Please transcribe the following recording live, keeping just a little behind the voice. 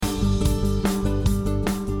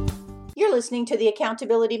listening to the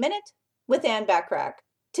Accountability Minute with Ann Backrack.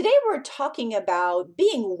 Today we're talking about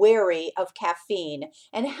being wary of caffeine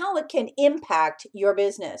and how it can impact your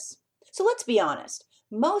business. So let's be honest.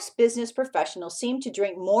 Most business professionals seem to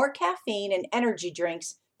drink more caffeine and energy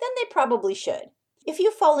drinks than they probably should. If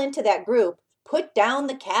you fall into that group, put down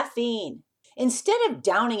the caffeine. Instead of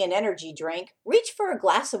downing an energy drink, reach for a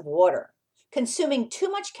glass of water. Consuming too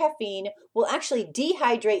much caffeine will actually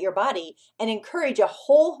dehydrate your body and encourage a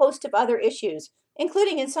whole host of other issues,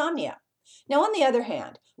 including insomnia. Now, on the other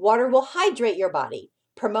hand, water will hydrate your body,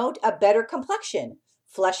 promote a better complexion,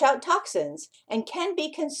 flush out toxins, and can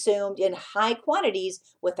be consumed in high quantities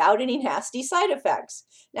without any nasty side effects.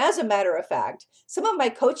 Now, as a matter of fact, some of my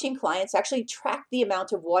coaching clients actually track the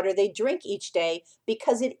amount of water they drink each day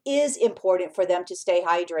because it is important for them to stay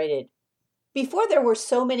hydrated. Before there were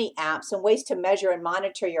so many apps and ways to measure and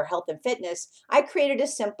monitor your health and fitness, I created a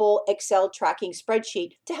simple Excel tracking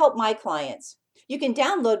spreadsheet to help my clients. You can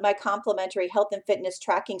download my complimentary health and fitness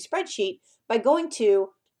tracking spreadsheet by going to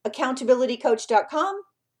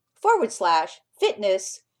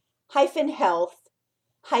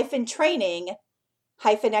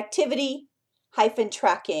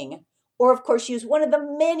Or, of course, use one of the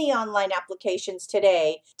many online applications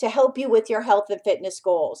today to help you with your health and fitness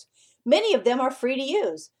goals. Many of them are free to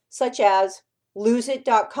use, such as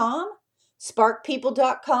loseit.com,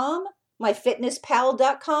 sparkpeople.com,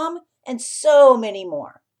 myfitnesspal.com, and so many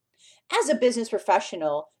more. As a business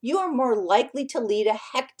professional, you are more likely to lead a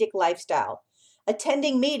hectic lifestyle.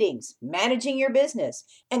 Attending meetings, managing your business,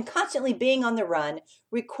 and constantly being on the run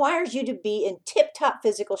requires you to be in tip-top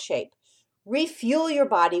physical shape. Refuel your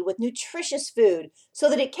body with nutritious food so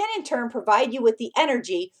that it can in turn provide you with the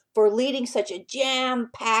energy for leading such a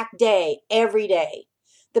jam-packed day every day.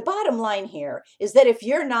 The bottom line here is that if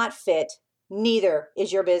you're not fit, neither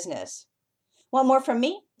is your business. Want more from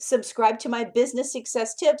me? Subscribe to my business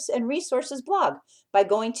success tips and resources blog by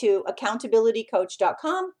going to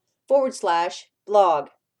accountabilitycoach.com/blog.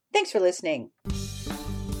 Thanks for listening.